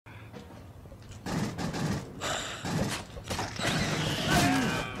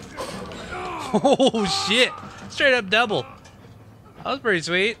Oh shit! Straight up double. That was pretty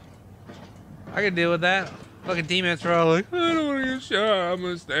sweet. I can deal with that. Fucking teammates are all like, I don't want to get shot, I'm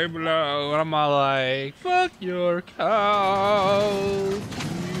gonna stay below. And I'm all like, fuck your couch,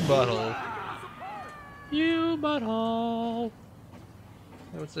 you butthole. You butthole.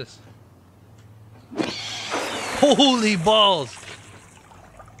 Hey, what's this? Holy balls!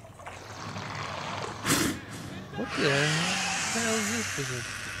 What the hell is this business?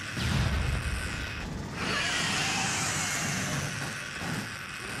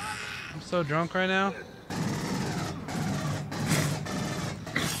 I'm so drunk right now.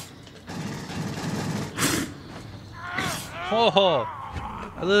 Oh,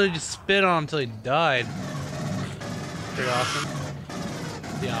 I literally just spit on him until he died. Pretty awesome.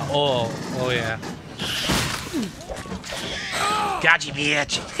 Yeah, oh yeah. Gotcha,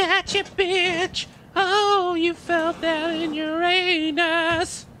 bitch! Gotcha, bitch! Oh, you felt that in your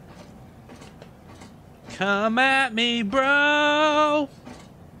anus! Come at me, bro!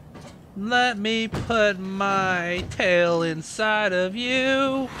 Let me put my tail inside of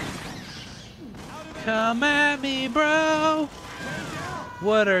you! Come at me, bro!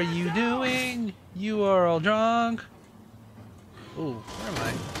 What are you doing? You are all drunk. Ooh, where am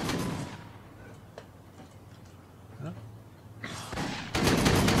I? Huh?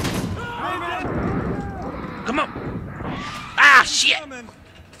 Come on! Ah, shit!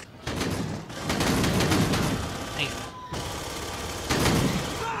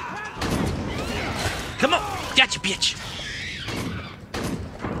 Come on! Gotcha, bitch!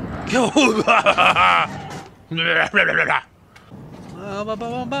 Go!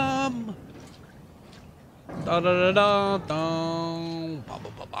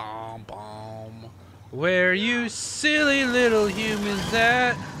 Where you silly little humans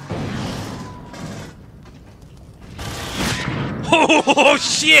at? Oh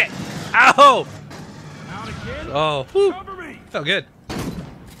shit! Ow! Oh, whew. Felt good.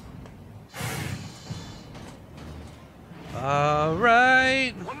 All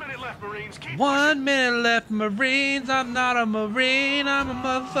right. 1 minute left, Marines. Keep 1 minute left, Marines. I'm not a Marine. I'm a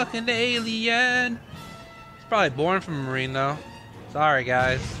motherfucking alien. It's probably born from a Marine, though. Sorry,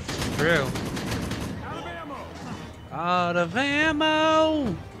 guys. It's true. Out of ammo. Out of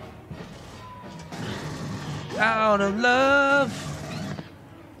ammo. Out of love.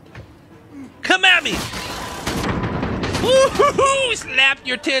 Come at me. Woo-hoo-hoo! Slapped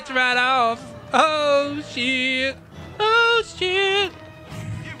your tits right off. Oh, shit. Oh, shit.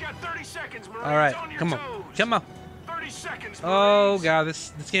 You've got 30 seconds, Marines. All right, on your come on. toes. Come on. 30 seconds, Marines. Oh, God,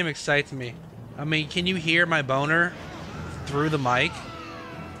 this game excites me. I mean, can you hear my boner through the mic?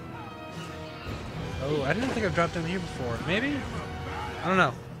 Oh, I didn't think I've dropped down here before. Maybe? I don't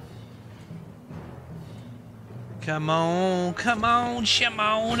know. Come on,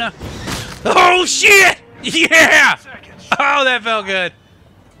 Shimon. Oh, shit! Yeah! Oh, that felt good.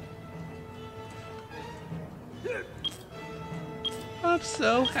 I'm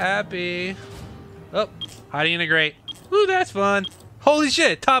so happy. Oh, hiding in a grate. Ooh, that's fun. Holy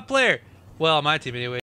shit, top player. Well, my team anyway.